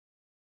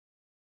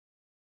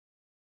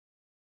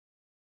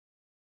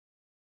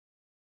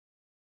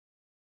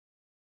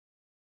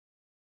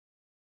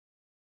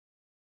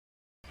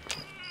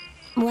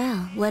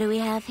Well, what do we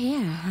have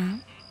here, huh?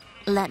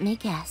 Let me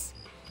guess.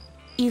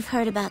 You've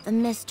heard about the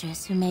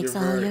mistress who makes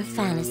all your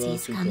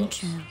fantasies come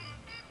true.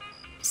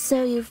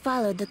 So you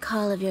followed the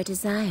call of your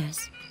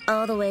desires,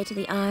 all the way to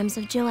the arms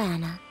of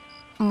Joanna.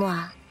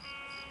 Moi.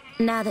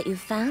 Now that you've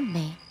found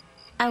me,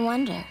 I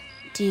wonder,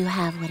 do you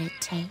have what it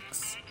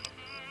takes?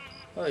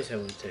 I always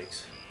have what it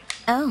takes.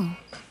 Oh,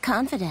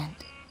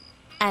 confident.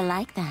 I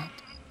like that.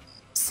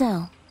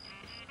 So,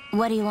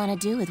 what do you want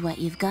to do with what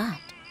you've got?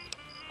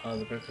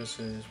 The breakfast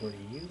is, what are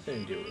you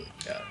gonna do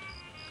with that?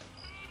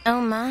 Oh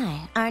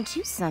my, aren't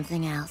you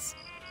something else?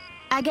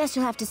 I guess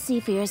you'll have to see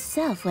for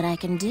yourself what I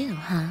can do,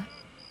 huh?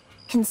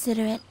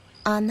 Consider it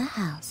on the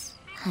house,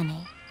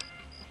 honey.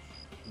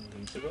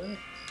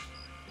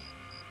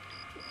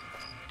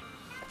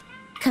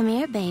 Come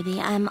here, baby,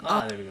 I'm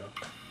all... there we go.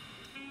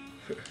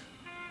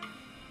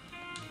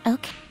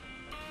 Okay.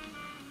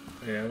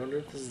 Okay, I wonder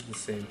if this is the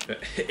same thing.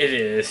 It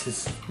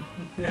is.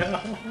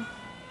 No.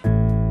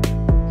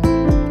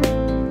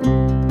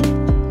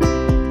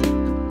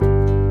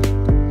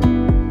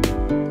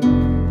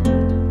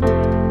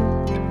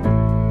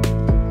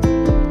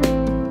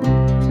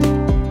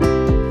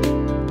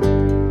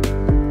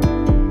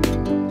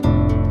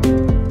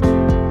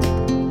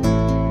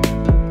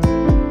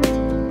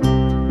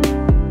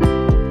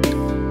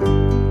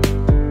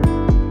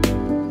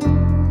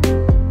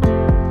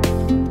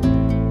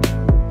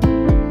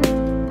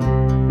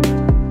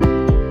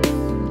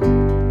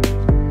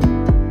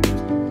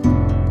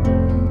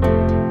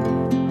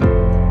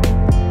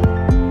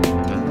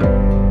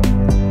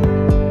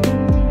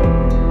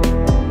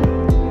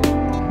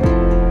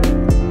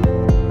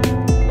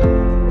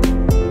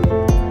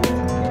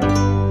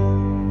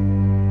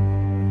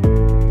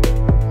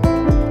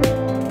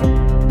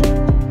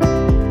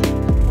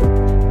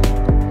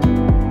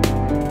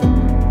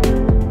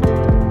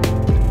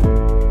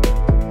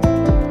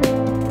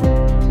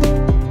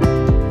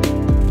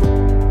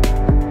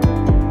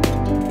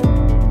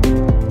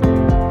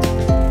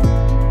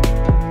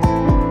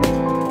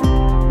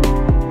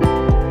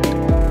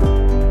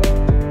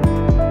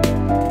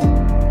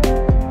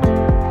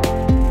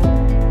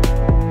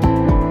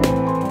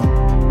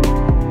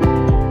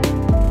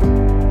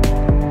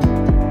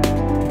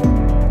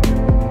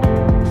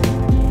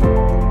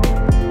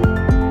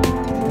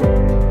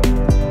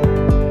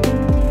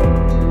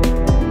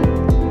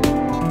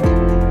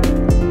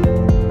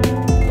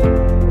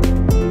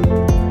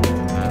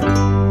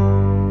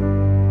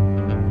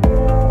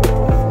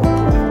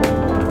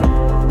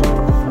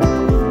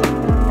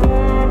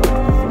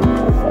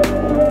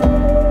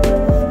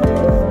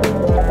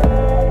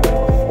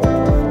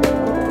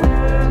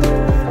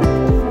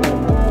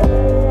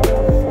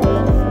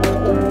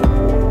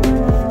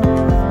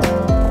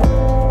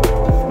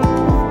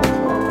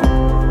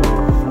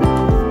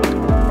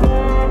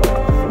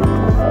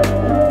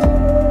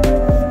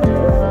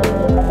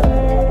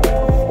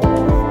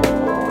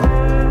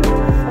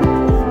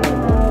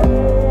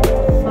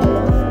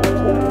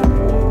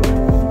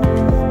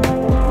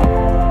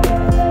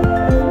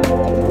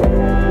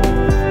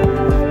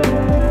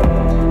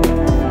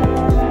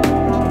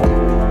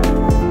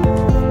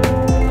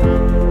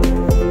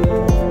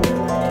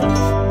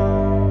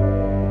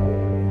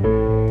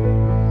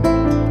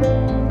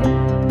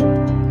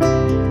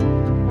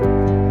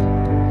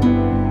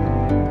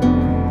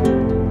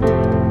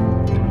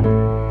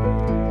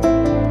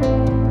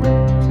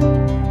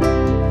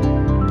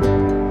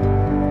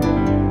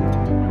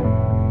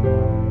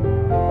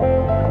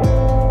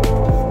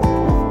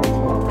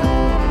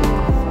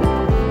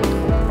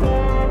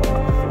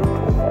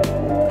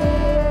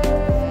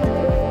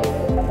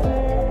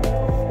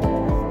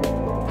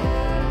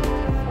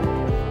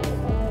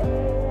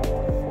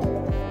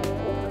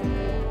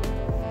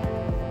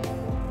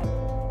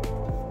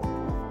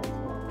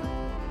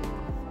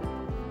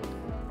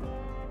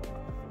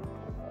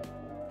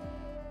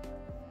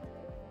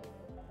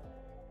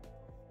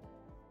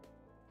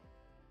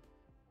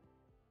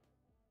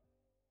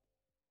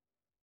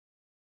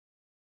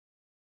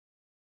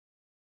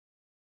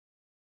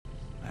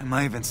 Am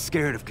I even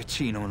scared of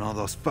Caccino and all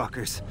those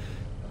fuckers?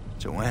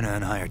 Joanna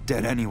and I are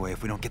dead anyway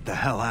if we don't get the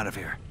hell out of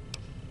here.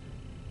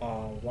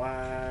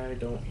 Why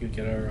don't you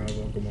get her out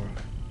of Gomorrah?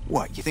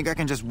 What, you think I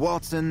can just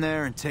waltz in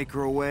there and take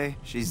her away?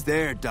 She's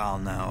their doll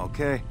now,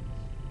 okay?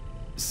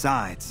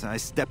 Besides, I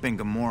step in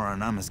Gomorrah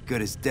and I'm as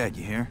good as dead,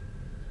 you hear?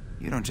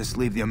 You don't just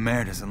leave the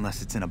Omertas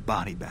unless it's in a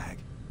body bag.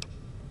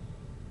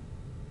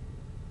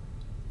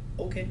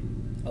 Okay,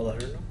 I'll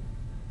let her know.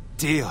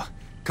 Deal.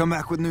 Come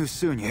back with news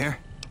soon, you hear?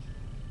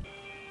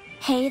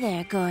 Hey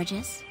there,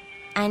 gorgeous.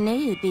 I knew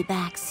you'd be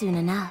back soon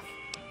enough.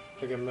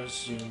 I can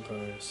message you in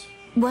cars.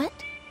 What?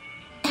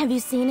 Have you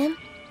seen him?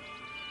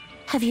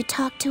 Have you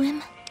talked to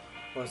him?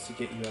 Wants to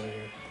get you out of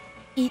here.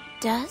 He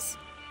does?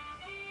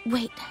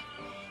 Wait,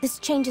 this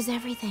changes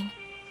everything.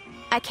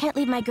 I can't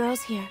leave my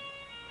girls here.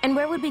 And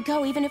where would we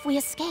go even if we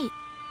escape?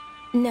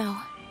 No,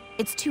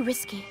 it's too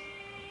risky.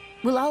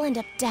 We'll all end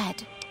up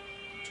dead.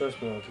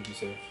 Trust me, I'll keep you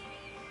safe.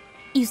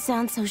 You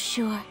sound so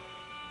sure.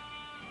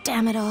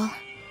 Damn it all.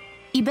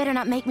 You better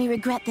not make me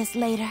regret this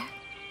later.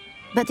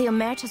 But the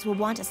Emeritus will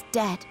want us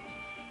dead.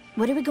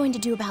 What are we going to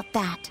do about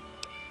that?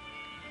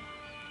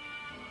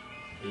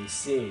 We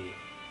see.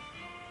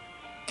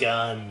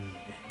 Gun.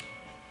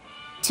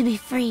 To be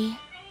free,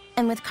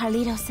 and with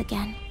Carlitos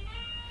again.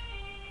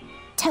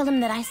 Tell him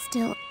that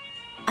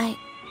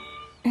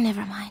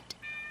Never mind.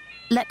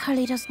 Let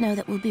Carlitos know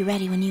that we'll be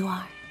ready when you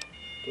are.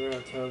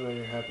 Girl, tell him that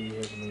you're happy to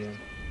hear from again.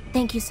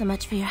 Thank you so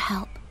much for your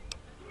help.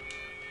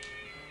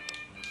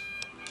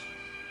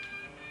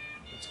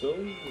 Let's go.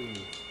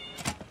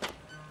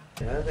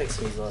 Yeah, that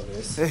makes me love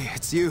this. Hey,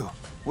 it's you.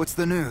 What's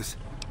the news?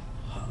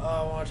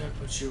 I want to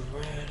put you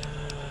right.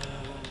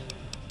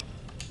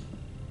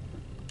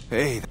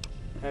 Hey.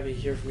 Happy to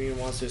hear from you and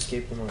wants to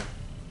escape from her.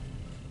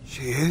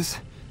 She is?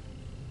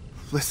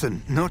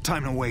 Listen, no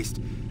time to waste.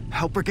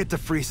 Help her get to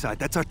Freeside.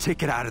 That's our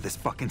ticket out of this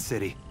fucking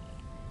city.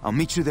 I'll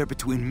meet you there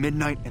between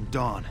midnight and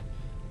dawn.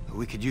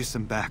 We could use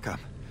some backup.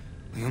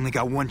 We only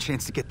got one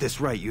chance to get this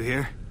right, you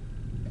hear?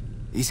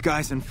 These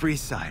guys in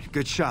Freeside,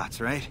 good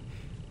shots, right?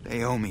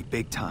 They owe me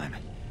big time.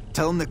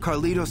 Tell them that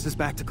Carlitos is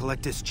back to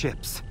collect his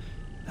chips.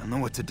 They'll know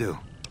what to do.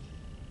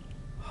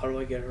 How do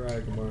I get her out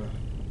of Gamora?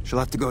 She'll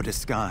have to go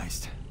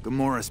disguised.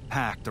 Gamora's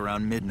packed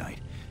around midnight,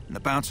 and the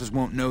bouncers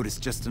won't notice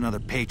just another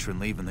patron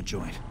leaving the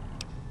joint.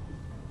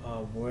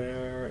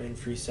 Where in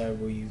Freeside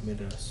will you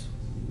meet us?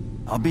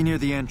 I'll be near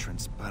the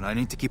entrance, but I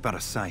need to keep out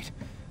of sight.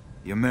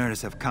 The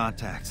Emeritus have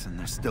contacts, and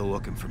they're still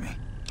looking for me.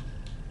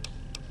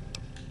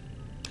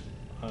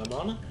 I'm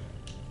on it?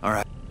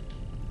 Alright.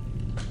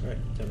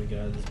 Alright, time to get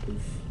out of this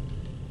booth.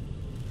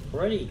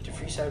 Alrighty, to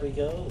Freeside we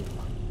go.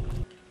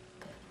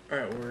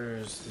 Alright,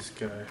 where's this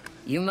guy?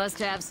 You must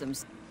have some...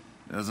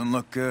 Doesn't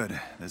look good.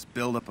 This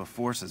buildup of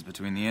forces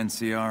between the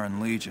NCR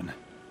and Legion.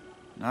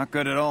 Not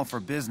good at all for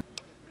business.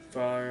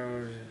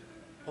 Fires.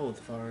 Oh,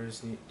 the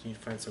fires need to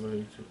find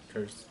somebody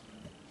first.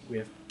 We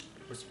have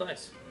more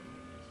supplies.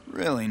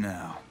 Really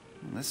now?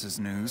 Well, this is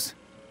news.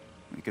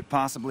 We could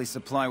possibly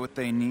supply what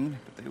they need,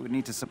 but they would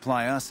need to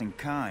supply us in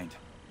kind.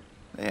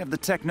 They have the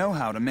tech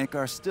know-how to make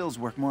our stills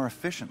work more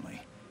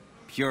efficiently.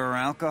 Pure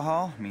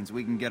alcohol means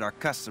we can get our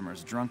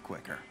customers drunk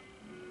quicker.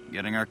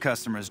 Getting our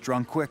customers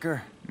drunk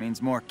quicker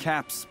means more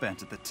caps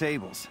spent at the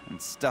tables and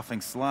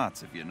stuffing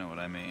slots, if you know what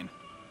I mean.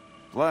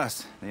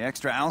 Plus, the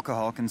extra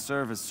alcohol can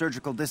serve as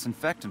surgical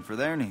disinfectant for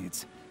their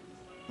needs.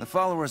 The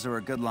followers are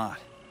a good lot.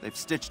 They've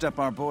stitched up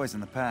our boys in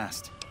the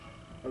past.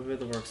 I'll be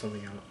able to work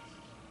something out.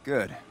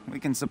 Good. We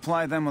can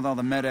supply them with all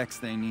the med-X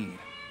they need.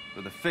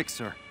 For the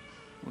fixer,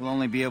 we'll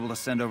only be able to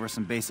send over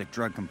some basic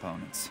drug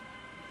components.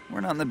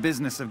 We're not in the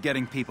business of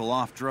getting people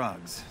off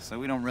drugs, so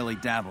we don't really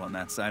dabble in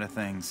that side of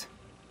things.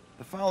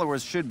 The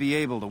followers should be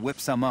able to whip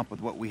some up with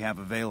what we have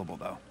available,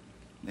 though.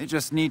 They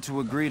just need to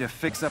agree to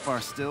fix up our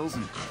stills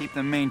and keep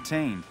them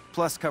maintained,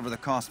 plus cover the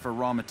cost for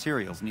raw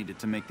materials needed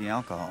to make the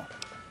alcohol.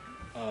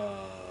 Do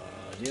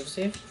you have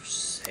safe for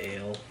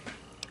sale?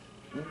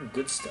 Ooh,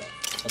 good stuff.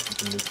 I'll take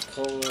the new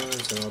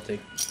colors and I'll take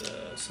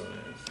the sodas.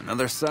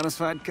 Another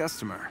satisfied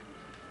customer.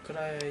 Could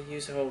I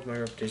use the help of my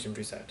reputation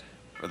preset?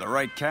 For the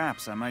right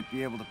caps, I might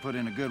be able to put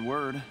in a good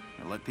word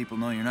to let people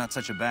know you're not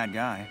such a bad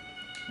guy.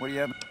 What do you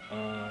have?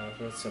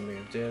 That's something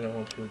I did. I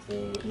want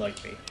people to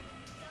like me.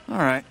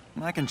 Alright,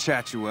 I can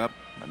chat you up,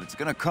 but it's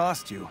gonna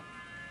cost you.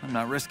 I'm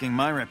not risking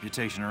my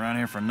reputation around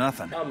here for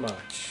nothing. How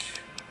much?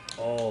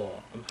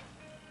 Oh,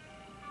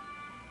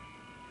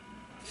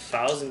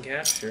 1,000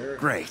 cash, sure.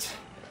 Great.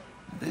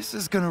 This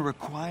is gonna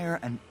require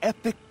an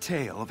epic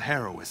tale of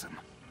heroism.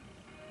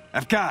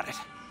 I've got it.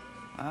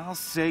 I'll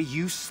say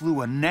you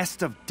slew a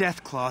nest of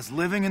deathclaws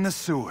living in the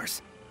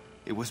sewers.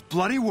 It was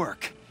bloody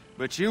work,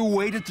 but you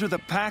waded through the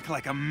pack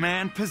like a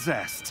man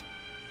possessed.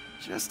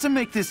 Just to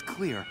make this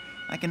clear,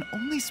 I can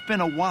only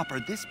spin a whopper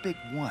this big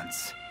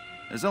once.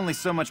 There's only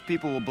so much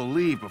people will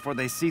believe before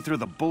they see through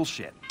the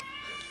bullshit.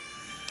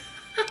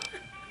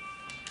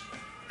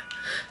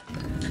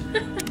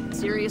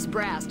 Serious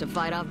brass to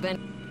fight off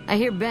Ben. I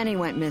hear Benny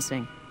went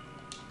missing.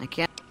 I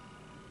can't...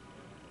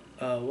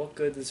 What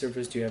goods and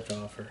service do you have to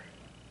offer?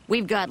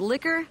 We've got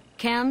liquor,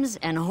 chems,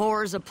 and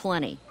whores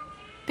aplenty.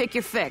 Pick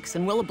your fix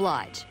and we'll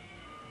oblige.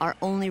 Our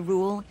only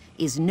rule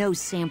is no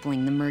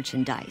sampling the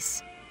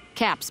merchandise.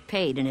 Caps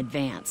paid in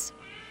advance.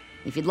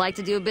 If you'd like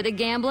to do a bit of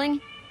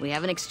gambling, we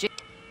have an exchange.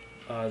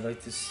 I'd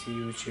like to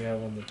see what you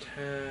have on the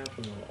tab,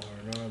 a little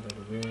R&R, a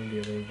little room. Do you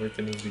have any work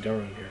that needs to be done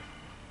around here?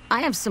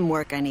 I have some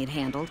work I need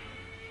handled.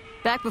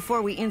 Back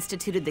before we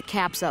instituted the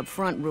caps up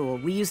front rule,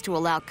 we used to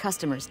allow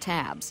customers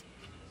tabs.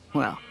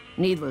 Well,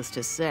 needless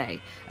to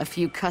say, a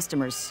few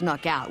customers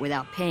snuck out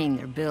without paying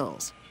their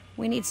bills.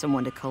 We need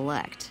someone to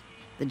collect.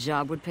 The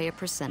job would pay a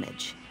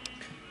percentage.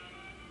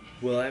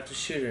 Well, I have to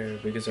shoot her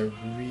because I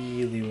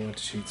really want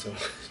to shoot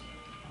someone.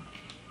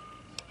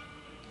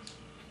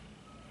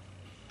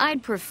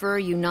 I'd prefer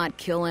you not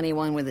kill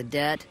anyone with a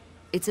debt.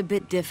 It's a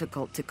bit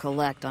difficult to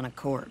collect on a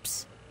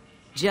corpse.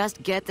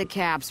 Just get the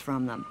caps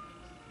from them.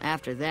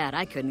 After that,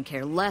 I couldn't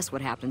care less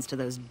what happens to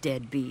those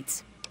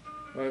deadbeats.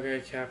 What kind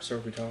of caps are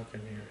we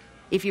talking here?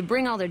 If you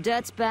bring all their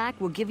debts back,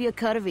 we'll give you a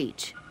cut of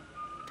each.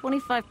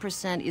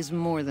 25% is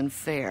more than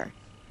fair.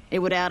 It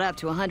would add up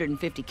to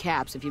 150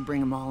 caps if you bring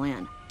them all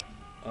in.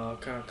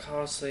 Kind of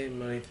costly,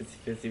 money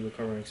 50-50,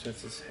 recovering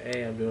expenses.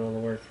 Hey, I'm doing all the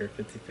work here,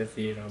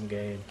 50-50, and I'm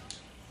game.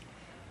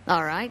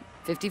 All right,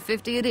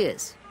 50-50 it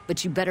is.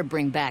 But you better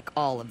bring back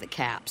all of the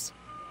caps.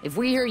 If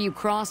we hear you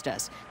crossed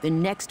us, the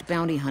next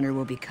bounty hunter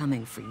will be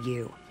coming for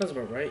you. Sounds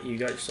about right. You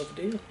got yourself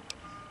a deal.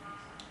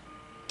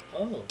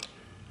 Oh.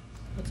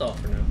 That's all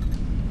for now.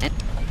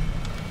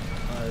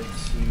 Let's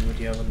see, what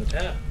do you have on the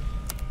tap?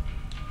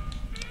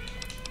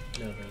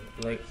 Nothing.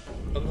 Like,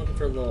 I'm looking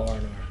for a little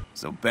R&R.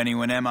 So Benny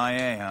went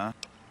MIA, huh?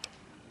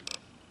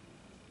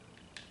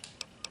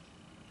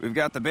 We've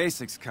got the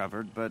basics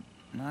covered, but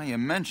now you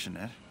mention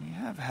it, we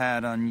have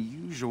had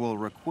unusual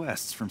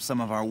requests from some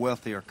of our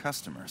wealthier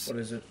customers. What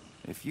is it?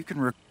 If you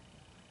can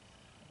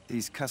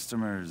these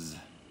customers'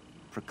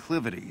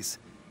 proclivities,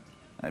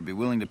 I'd be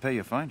willing to pay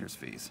you finder's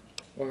fees.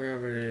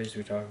 Whatever it is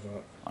we talk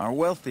about. Our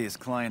wealthiest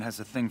client has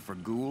a thing for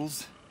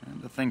ghouls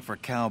and a thing for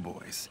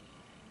cowboys.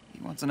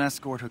 He wants an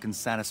escort who can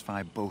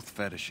satisfy both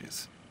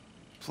fetishes.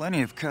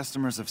 Plenty of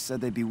customers have said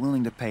they'd be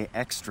willing to pay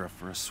extra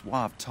for a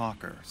suave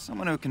talker,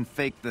 someone who can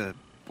fake the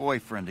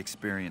boyfriend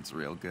experience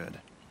real good.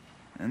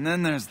 And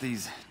then there's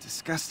these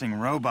disgusting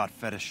robot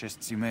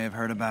fetishists you may have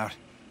heard about.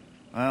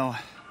 Well,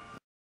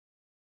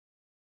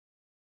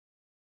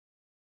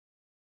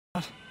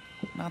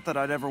 not that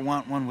I'd ever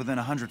want one within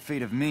 100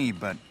 feet of me,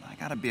 but I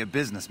gotta be a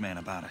businessman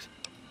about it.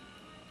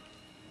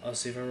 I'll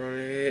see if I run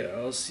it.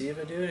 I'll see if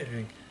I do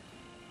anything.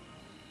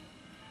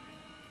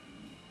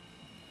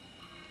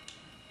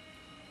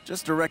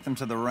 Just direct them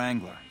to the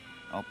Wrangler.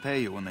 I'll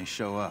pay you when they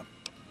show up.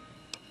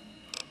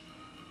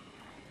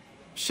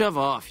 Shove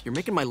off. You're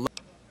making my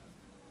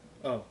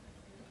Oh.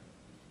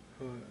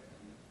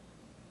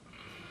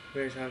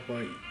 We're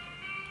talking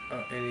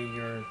about ending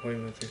your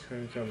appointment with the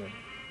current government.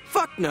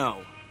 Fuck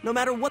no. No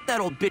matter what that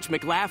old bitch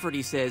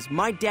McLafferty says,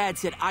 my dad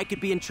said I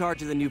could be in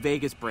charge of the New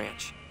Vegas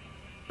branch.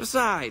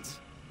 Besides,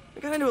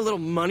 I got into a little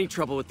money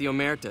trouble with the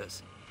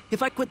Omertas.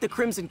 If I quit the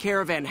Crimson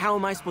Caravan, how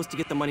am I supposed to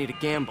get the money to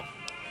gamble?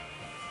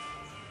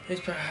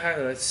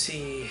 Let's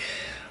see.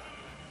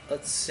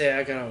 Let's say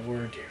I got a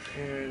word to your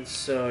parents,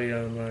 so you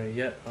don't have the money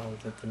yet. I'll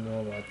let them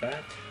know about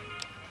that.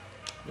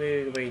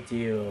 Wait,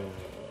 deal.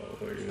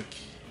 Where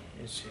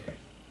is it?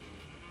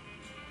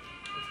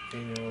 You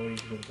know, you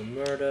can go to the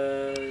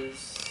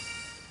murders.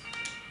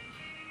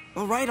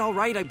 All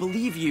right, I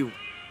believe you.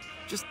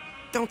 Just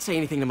don't say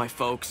anything to my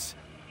folks.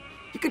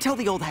 You can tell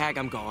the old hag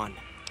I'm gone.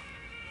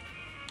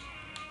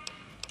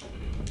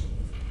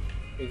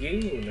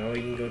 Okay, now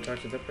we can go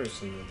talk to the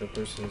person. The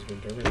person has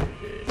been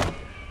terminated.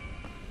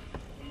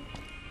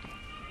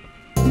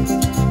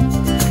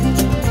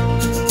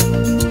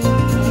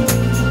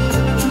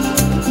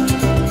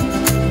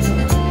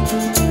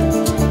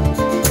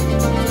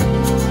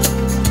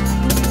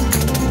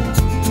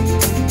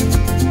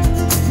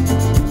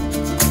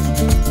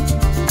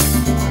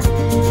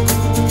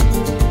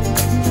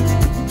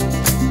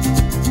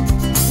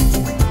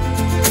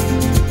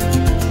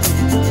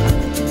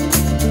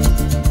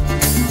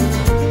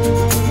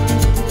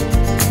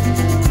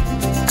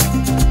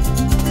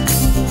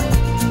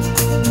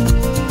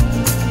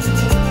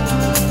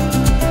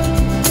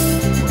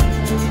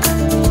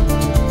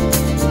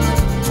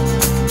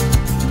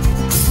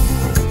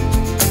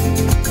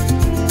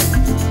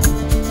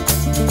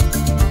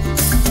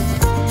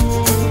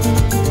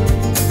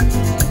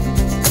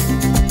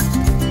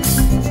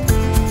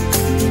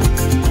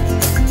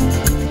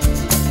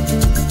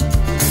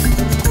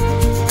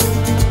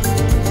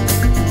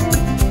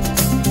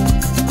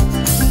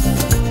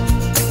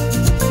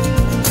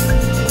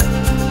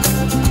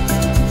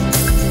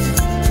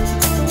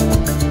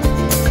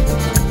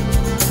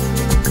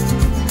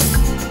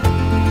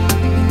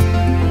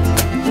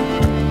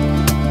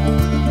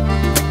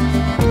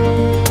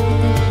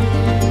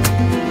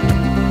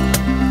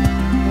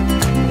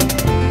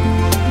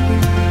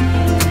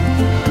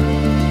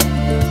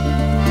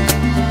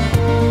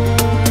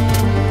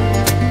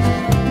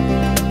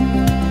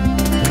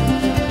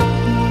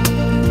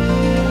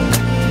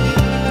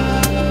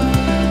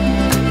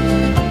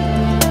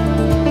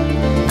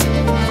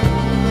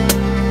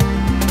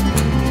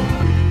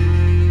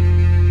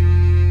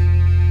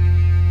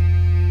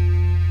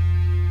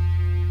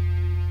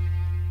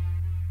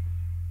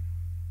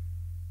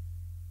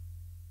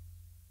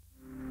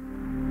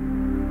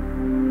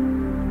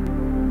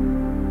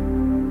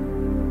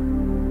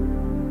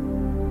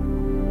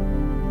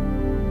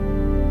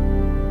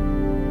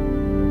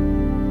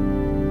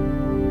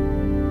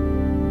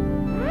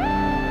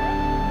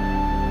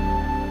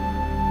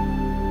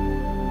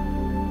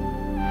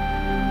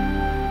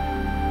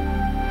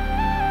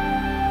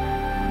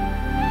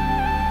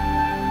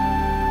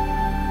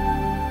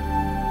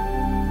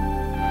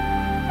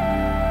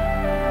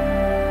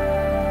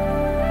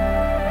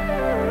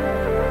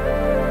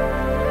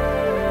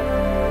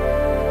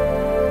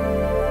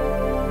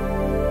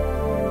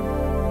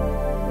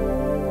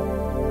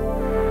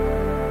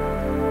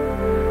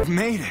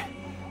 Made it.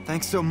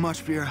 Thanks so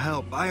much for your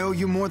help. I owe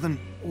you more than...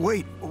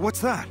 Wait, what's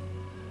that?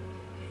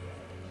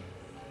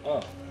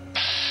 Oh.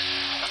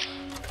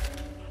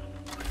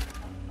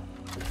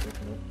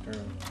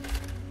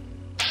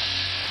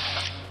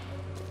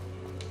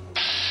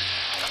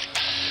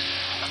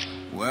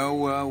 Well,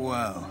 well,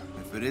 well.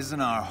 If it isn't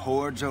our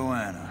whore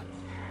Joanna.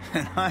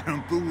 And I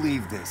don't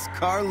believe this.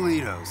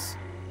 Carlitos.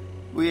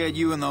 We had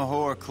you and the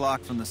whore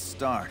clocked from the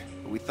start,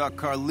 but we thought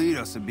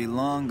Carlitos would be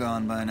long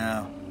gone by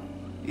now.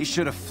 He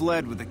should have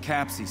fled with the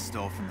caps he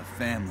stole from the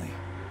family.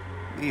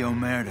 We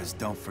Omertas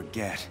don't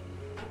forget.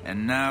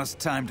 And now's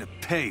time to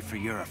pay for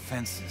your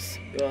offenses.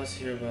 You also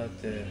hear about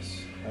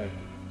this.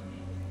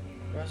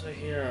 You also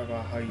hear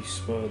about how you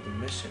spoiled the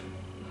mission.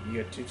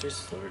 You got 2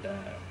 chances to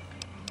die.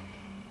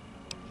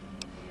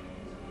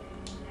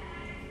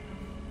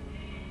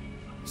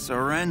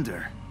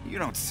 Surrender? You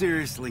don't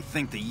seriously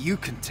think that you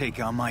can take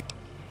on my...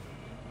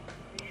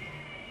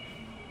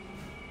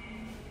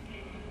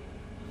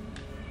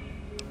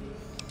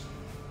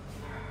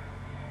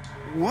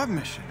 What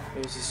mission?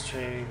 It was his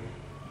train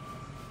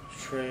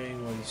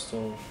what he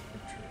stole.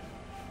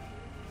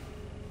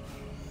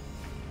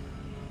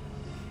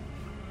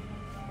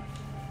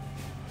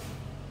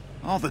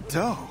 All the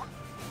dough.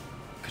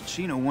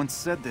 Kachino once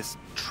said this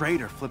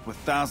traitor flipped with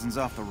thousands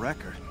off the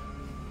record.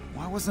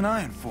 Why wasn't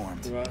I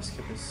informed? Ross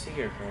kept a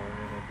secret from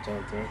him and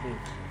told directly.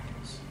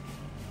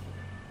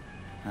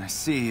 I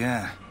see,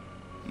 yeah.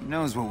 He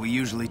knows what we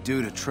usually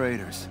do to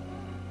traitors.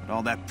 But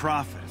all that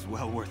profit is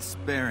well worth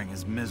sparing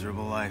his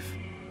miserable life.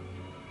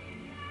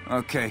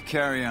 Okay,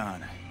 carry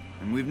on.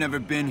 And we've never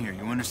been here,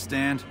 you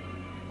understand?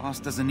 Boss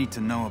doesn't need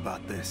to know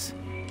about this.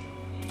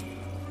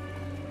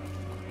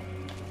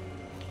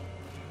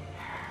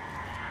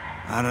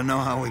 I don't know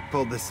how we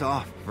pulled this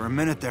off. For a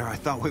minute there, I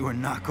thought we were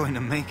not going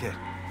to make it.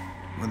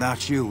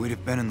 Without you, we'd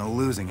have been in the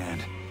losing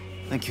end.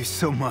 Thank you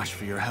so much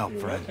for your help,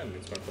 You're friend. welcome.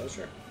 It's my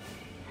pleasure.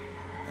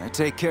 I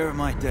take care of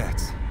my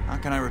debts. How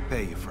can I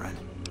repay you, friend?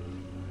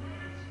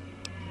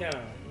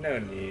 No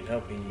need.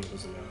 Helping you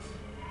was enough.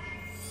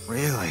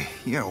 Really?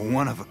 You're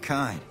one of a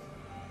kind.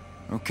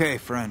 Okay,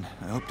 friend.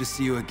 I hope to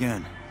see you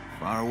again.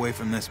 Far away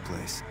from this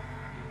place.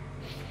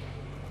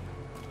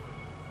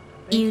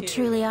 You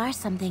truly are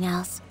something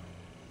else.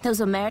 Those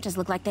Omertas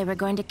look like they were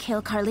going to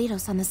kill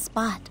Carlitos on the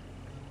spot.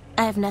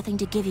 I have nothing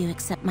to give you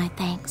except my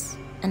thanks.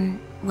 And,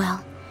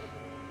 well,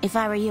 if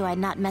I were you, I'd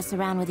not mess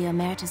around with the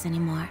Omertas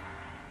anymore.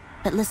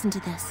 But listen to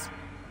this.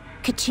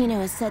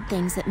 Kachino has said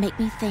things that make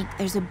me think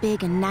there's a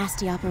big and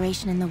nasty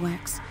operation in the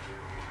works.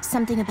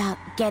 Something about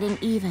getting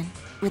even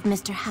with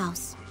Mr.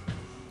 House.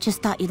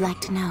 Just thought you'd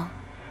like to know.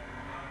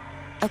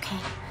 Okay.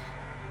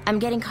 I'm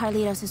getting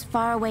Carlitos as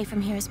far away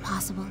from here as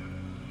possible.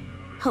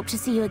 Hope to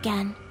see you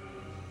again.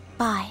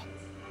 Bye.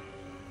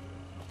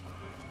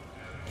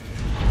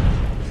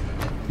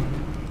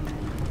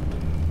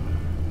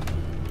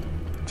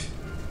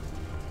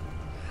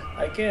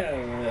 I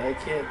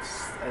can't,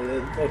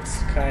 it looks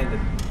kind of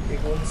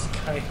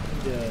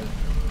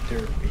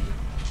derpy.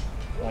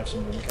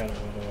 Watching them kind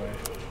of run away.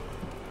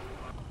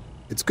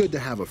 It's good to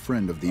have a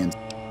friend of the I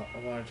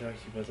want to talk to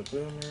you about the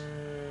boomers.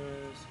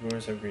 The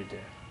boomers have a great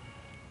day.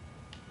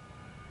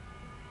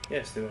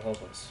 Yes, they will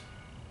help us.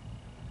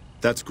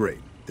 That's great.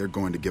 They're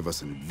going to give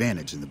us an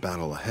advantage in the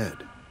battle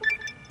ahead.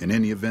 In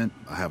any event,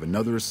 I have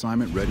another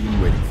assignment ready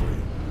and waiting for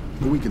you.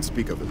 But we can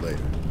speak of it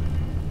later.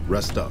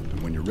 Rest up,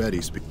 and when you're ready,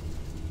 speak.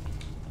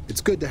 It's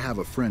good to have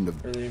a friend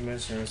of... Early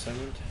mission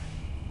assignment?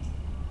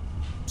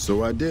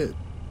 So I did.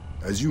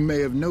 As you may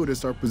have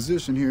noticed, our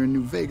position here in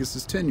New Vegas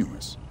is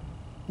tenuous.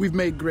 We've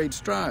made great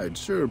strides,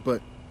 sure,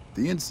 but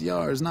the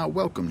NCR is not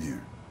welcome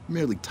here,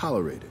 merely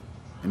tolerated.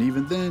 And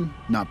even then,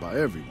 not by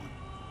everyone.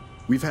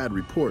 We've had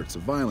reports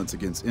of violence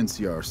against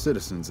NCR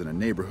citizens in a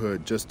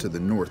neighborhood just to the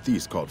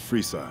northeast called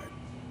Freeside.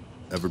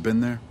 Ever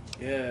been there?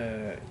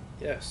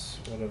 Yes,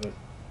 what of it?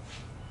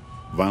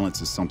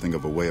 Violence is something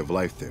of a way of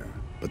life there,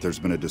 but there's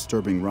been a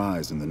disturbing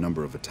rise in the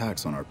number of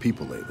attacks on our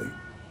people lately.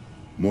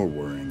 More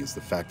worrying is the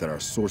fact that our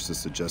sources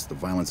suggest the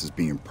violence is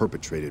being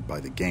perpetrated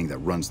by the gang that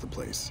runs the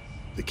place,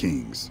 the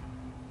Kings.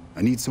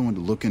 I need someone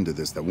to look into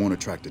this that won't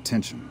attract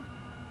attention.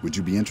 Would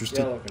you be interested?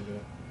 Yeah, I'll look into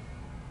it.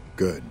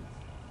 Good.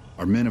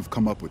 Our men have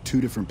come up with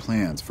 2 different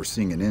plans for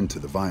seeing an end to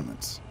the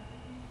violence.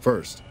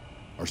 First,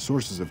 our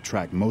sources have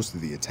tracked most of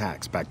the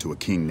attacks back to a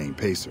king named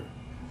Pacer.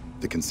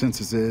 The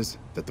consensus is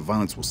that the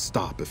violence will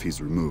stop if he's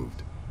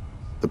removed.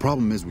 The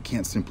problem is we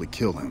can't simply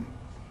kill him.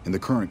 In the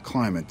current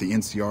climate, the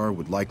NCR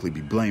would likely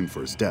be blamed for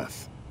his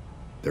death.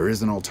 There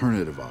is an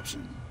alternative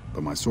option,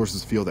 but my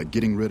sources feel that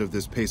getting rid of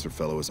this Pacer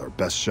fellow is our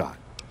best shot.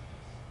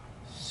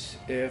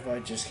 If I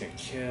just get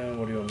killed,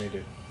 what do you want me to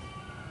do?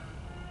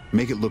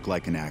 Make it look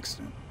like an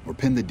accident, or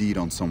pin the deed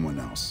on someone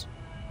else.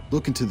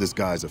 Look into this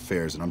guy's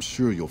affairs, and I'm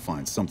sure you'll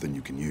find something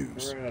you can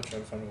use. We're gonna try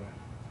to find a way.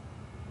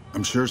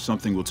 I'm sure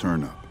something will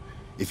turn up.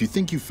 If you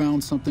think you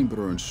found something but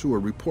are unsure,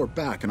 report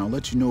back and I'll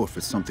let you know if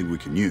it's something we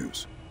can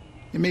use.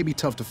 It may be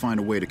tough to find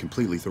a way to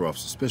completely throw off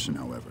suspicion,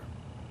 however.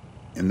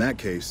 In that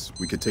case,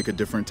 we could take a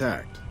different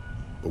tact,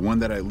 but one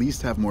that I at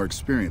least have more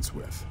experience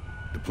with: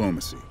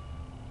 diplomacy.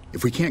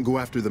 If we can't go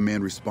after the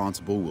man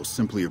responsible, we'll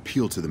simply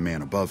appeal to the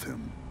man above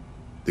him.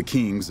 The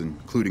Kings,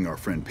 including our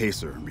friend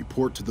Pacer,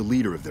 report to the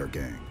leader of their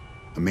gang,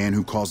 a man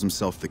who calls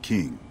himself the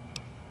King.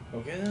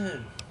 Okay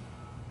then.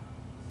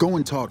 Go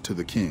and talk to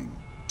the King.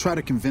 Try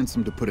to convince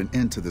him to put an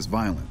end to this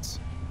violence.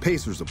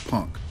 Pacer's a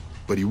punk,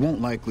 but he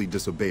won't likely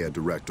disobey a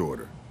direct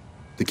order.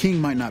 The king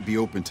might not be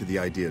open to the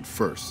idea at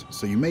first,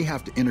 so you may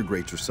have to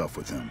integrate yourself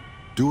with him.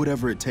 Do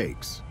whatever it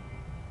takes.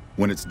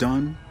 When it's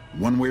done,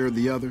 one way or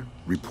the other,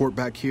 report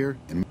back here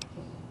and...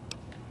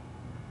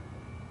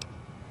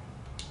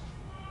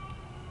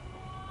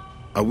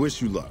 I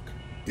wish you luck.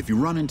 If you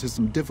run into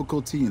some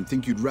difficulty and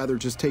think you'd rather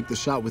just take the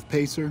shot with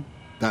Pacer,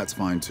 that's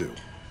fine too.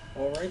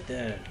 Alright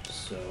then,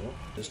 so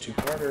this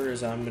two-parter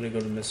is I'm gonna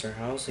go to Mr.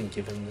 House and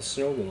give him the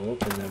snow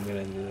globe, and then I'm gonna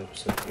end the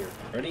episode here.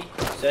 Ready?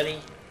 Steady?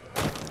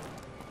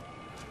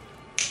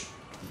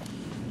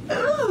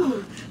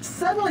 Ooh!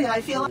 Suddenly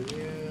I feel...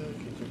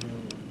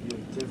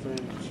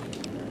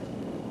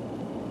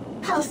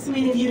 How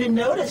sweet of you to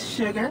notice,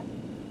 Sugar.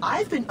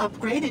 I've been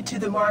upgraded to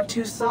the Mark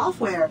II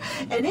software,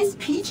 and it's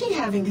peachy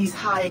having these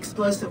high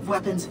explosive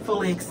weapons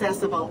fully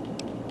accessible.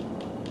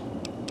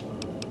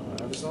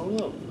 I have a snow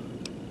globe.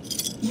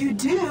 You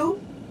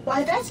do?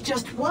 Why, that's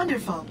just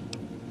wonderful.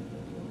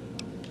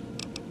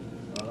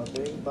 Bada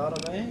bing,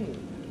 bada bang.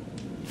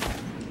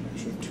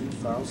 Extra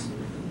 2,000.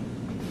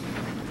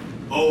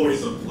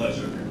 Always a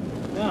pleasure.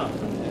 Now,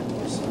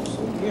 this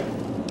episode here.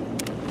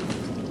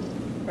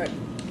 Right.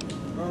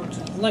 Remember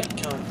to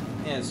like, comment,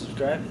 and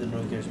subscribe. Hit the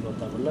notification bell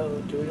down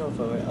below. Do we know if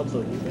I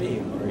upload a new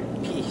video?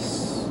 Alright,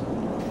 peace.